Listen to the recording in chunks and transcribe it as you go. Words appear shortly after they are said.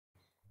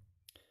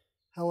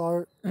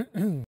Hello,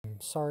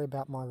 sorry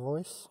about my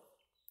voice.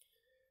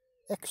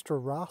 Extra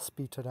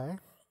raspy today.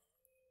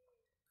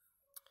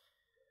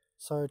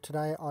 So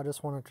today I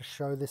just wanted to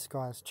show this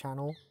guy's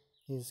channel.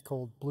 He's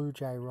called Blue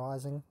Jay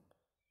Rising.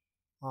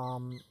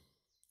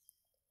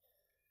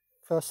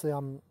 Firstly,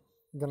 I'm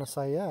gonna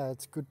say, yeah,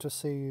 it's good to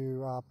see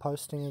you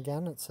posting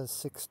again. It says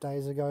 6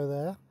 days ago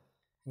there.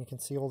 You can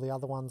see all the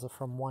other ones are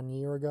from 1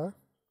 year ago.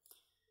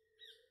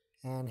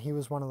 And he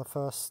was one of the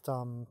first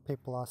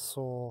people I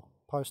saw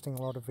posting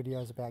a lot of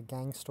videos about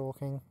gang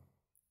stalking.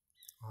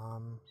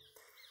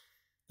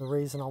 The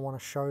reason I want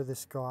to show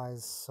this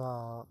guy's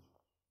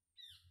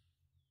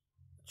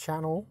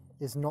channel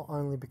is not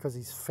only because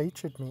he's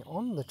featured me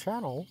on the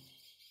channel,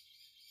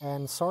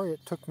 and sorry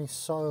it took me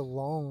so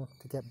long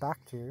to get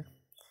back to you,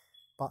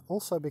 but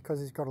also because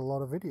he's got a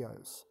lot of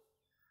videos.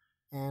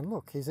 And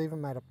look, he's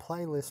even made a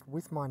playlist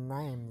with my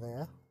name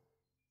there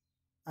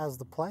as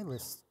the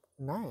playlist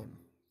name.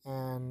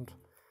 And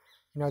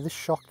you know, this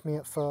shocked me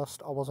at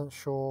first. I wasn't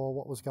sure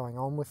what was going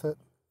on with it.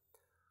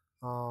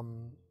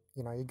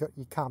 You know,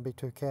 you can't be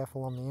too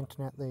careful on the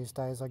internet these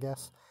days, I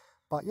guess.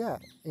 But yeah,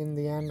 in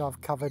the end,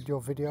 I've covered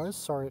your videos.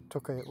 Sorry it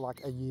took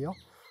like a year,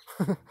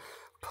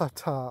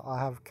 but I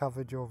have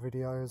covered your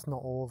videos.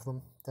 Not all of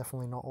them,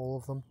 definitely not all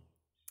of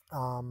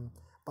them,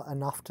 but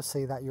enough to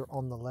see that you're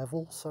on the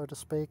level, so to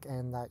speak,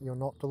 and that you're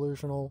not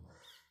delusional.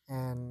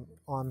 And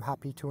I'm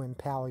happy to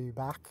empower you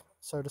back,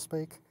 so to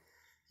speak.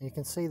 And you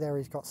can see there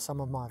he's got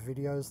some of my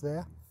videos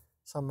there,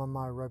 some of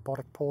my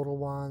robotic portal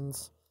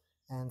ones,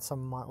 and some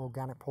of my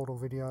organic portal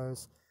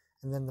videos,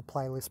 and then the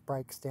playlist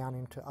breaks down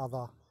into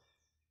other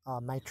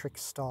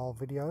matrix style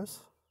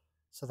videos.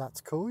 So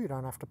that's cool. You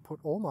don't have to put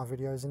all my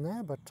videos in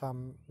there, but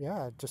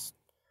yeah, just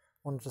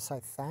wanted to say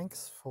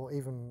thanks for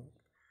even,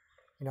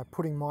 you know,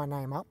 putting my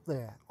name up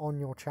there on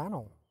your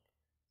channel.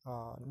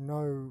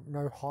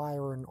 No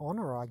higher in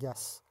honor, I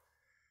guess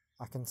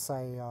I can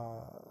say.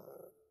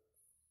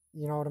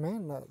 You know what I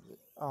mean?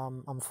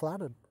 I'm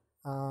flattered.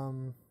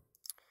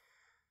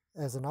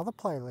 There's another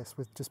playlist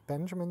with just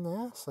Benjamin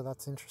there, so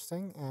that's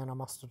interesting, and I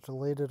must have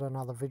deleted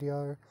another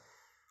video.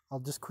 I'll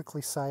just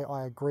quickly say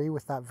I agree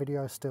with that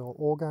video still.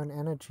 Orgone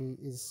energy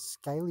is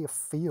scalar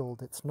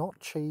field. It's not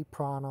chi,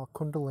 prana,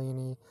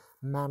 kundalini,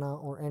 mana,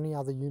 or any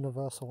other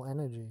universal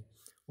energy,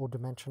 or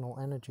dimensional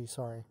energy,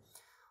 sorry.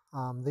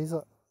 These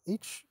are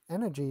each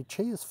energy.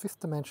 Chi is 5th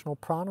dimensional,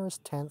 prana is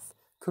 10th,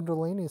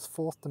 kundalini is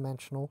 4th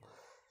dimensional,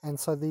 and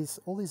so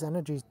all these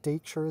energies,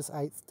 Diksha is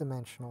 8th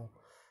dimensional.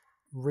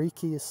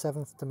 Reiki is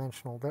 7th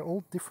dimensional. They're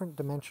all different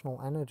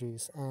dimensional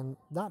energies, and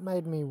that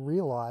made me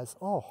realize,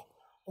 oh,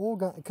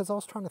 orgone, because I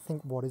was trying to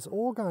think, what is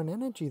orgone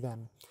energy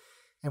then?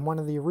 And one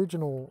of the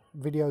original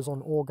videos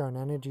on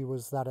orgone energy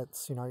was that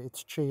it's, you know,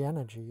 it's chi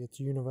energy, it's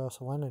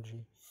universal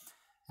energy.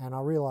 And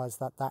I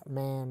realized that that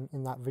man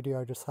in that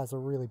video just has a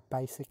really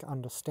basic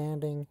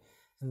understanding,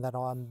 and that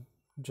I'm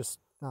just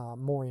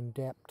more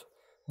adept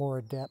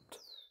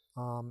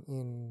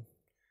in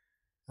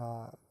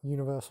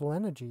universal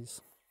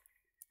energies.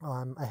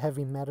 I'm a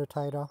heavy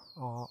meditator.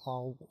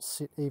 I'll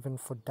sit even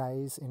for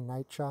days in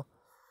nature,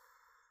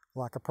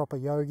 like a proper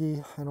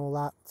yogi and all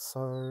that.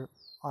 So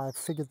I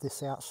figured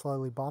this out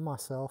slowly by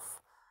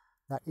myself,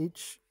 that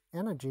each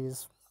energy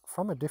is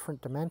from a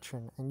different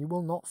dimension, and you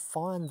will not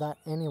find that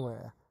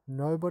anywhere.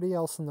 Nobody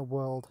else in the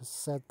world has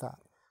said that.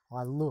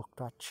 I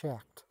looked, I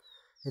checked.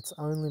 It's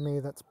only me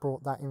that's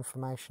brought that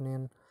information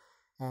in.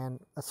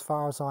 And as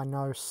far as I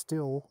know,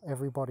 still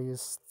everybody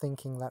is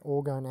thinking that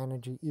orgone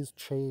energy is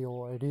chi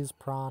or it is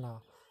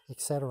prana,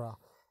 etc.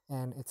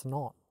 And it's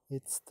not.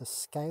 It's the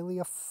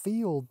scalar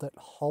field that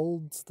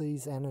holds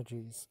these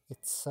energies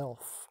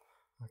itself.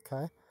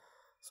 Okay?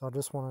 So I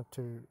just wanted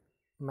to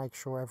make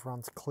sure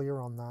everyone's clear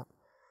on that.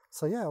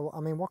 So yeah, I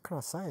mean, what can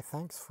I say?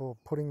 Thanks for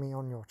putting me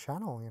on your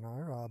channel, you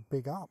know,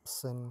 big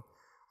ups. And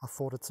I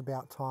thought it's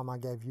about time I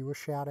gave you a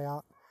shout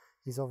out.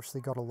 He's obviously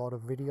got a lot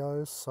of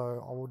videos,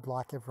 so I would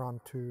like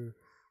everyone to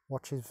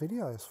watch his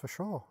videos for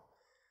sure.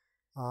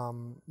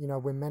 You know,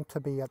 we're meant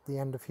to be at the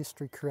end of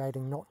history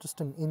creating not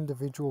just an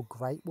individual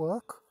great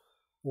work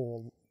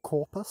or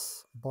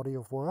corpus, body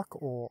of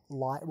work, or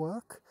light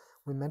work.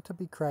 We're meant to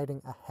be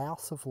creating a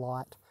house of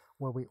light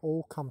where we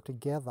all come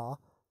together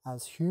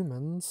as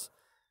humans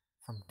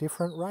from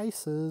different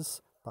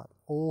races, but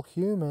all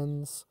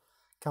humans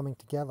coming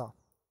together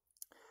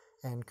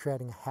and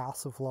creating a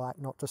house of light,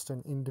 not just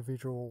an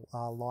individual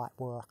light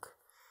work.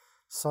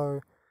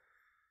 So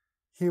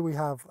here we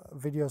have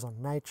videos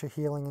on nature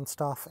healing and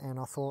stuff, and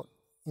I thought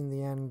in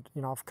the end,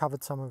 you know, I've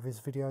covered some of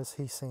his videos.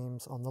 He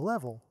seems on the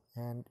level,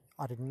 and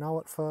I didn't know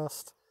at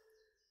first,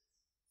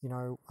 you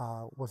know,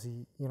 was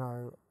he, you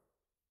know,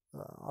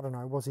 I don't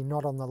know, was he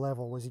not on the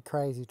level? Was he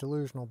crazy,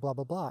 delusional, blah,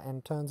 blah, blah?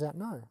 And turns out,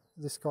 no.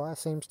 This guy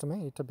seems to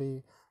me to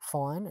be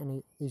fine,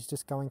 and he's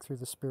just going through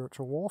the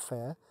spiritual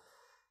warfare.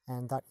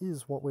 And that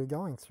is what we're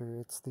going through.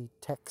 It's the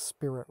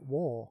tech-spirit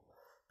war,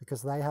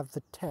 because they have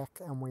the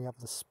tech and we have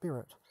the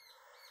spirit.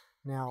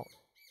 Now,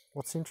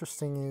 what's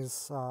interesting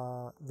is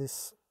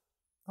this...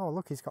 Oh,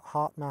 look, he's got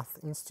Heart Math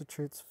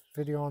Institute's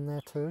video on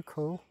there too.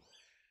 Cool.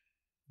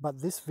 But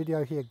this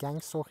video here,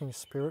 Gang Stalking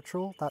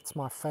Spiritual, that's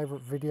my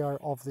favorite video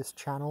of this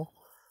channel,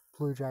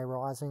 Blue Jay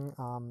Rising.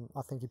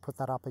 I think he put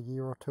that up a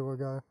year or two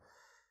ago,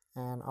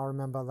 and I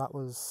remember that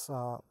was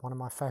one of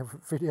my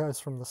favorite videos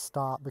from the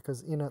start,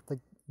 because in it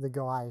the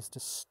guy is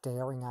just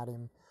staring at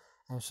him,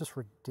 and it's just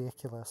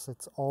ridiculous.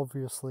 It's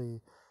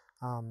obviously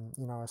you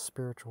know, a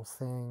spiritual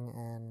thing,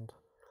 and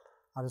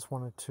I just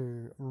wanted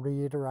to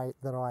reiterate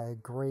that I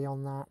agree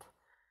on that.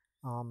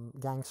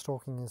 Gang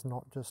stalking is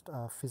not just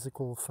a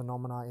physical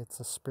phenomena,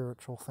 it's a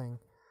spiritual thing.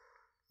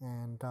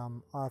 And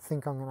I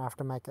think I'm going to have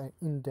to make an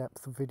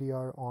in-depth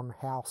video on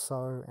how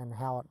so, and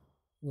how it,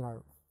 you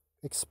know,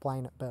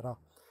 explain it better.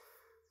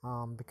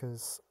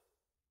 Because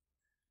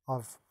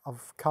I've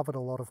covered a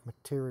lot of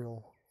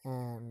material,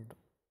 and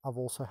I've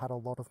also had a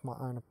lot of my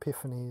own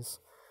epiphanies.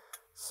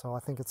 So I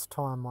think it's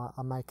time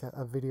I make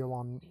a video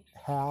on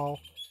how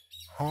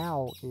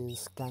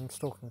is gang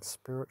stalking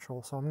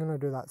spiritual. So I'm going to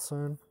do that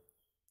soon.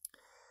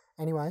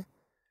 Anyway,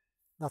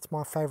 that's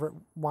my favorite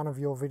one of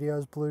your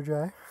videos, Blue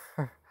Jay.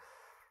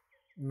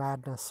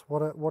 Madness.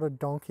 What a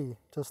donkey.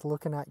 Just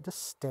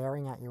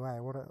staring at you, eh?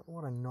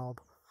 What a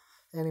knob.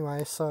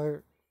 Anyway,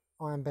 so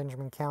I'm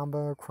Benjamin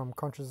Kaumberg from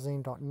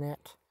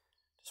consciousazine.net.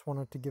 Just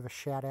wanted to give a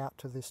shout out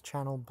to this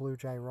channel, Blue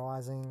Jay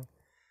Rising,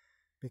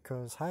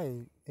 because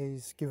hey,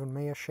 he's given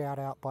me a shout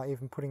out by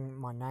even putting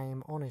my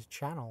name on his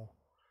channel.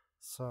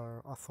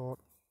 So I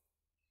thought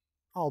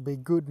I'll be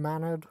good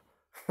mannered.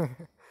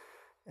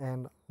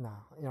 And no,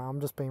 you know, I'm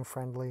just being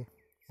friendly,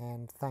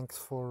 and thanks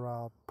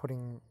for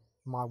putting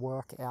my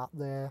work out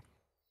there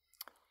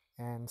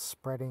and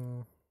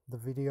spreading the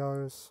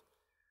videos.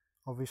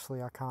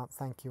 Obviously I can't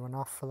thank you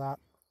enough for that.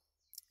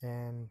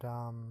 And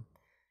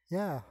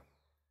yeah,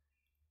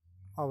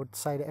 I would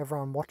say to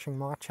everyone watching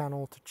my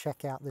channel to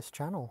check out this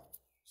channel.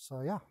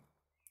 So yeah,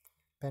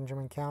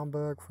 Benjamin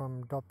Kaumberg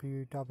from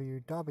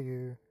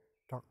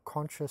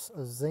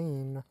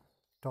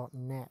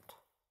www.consciousazine.net.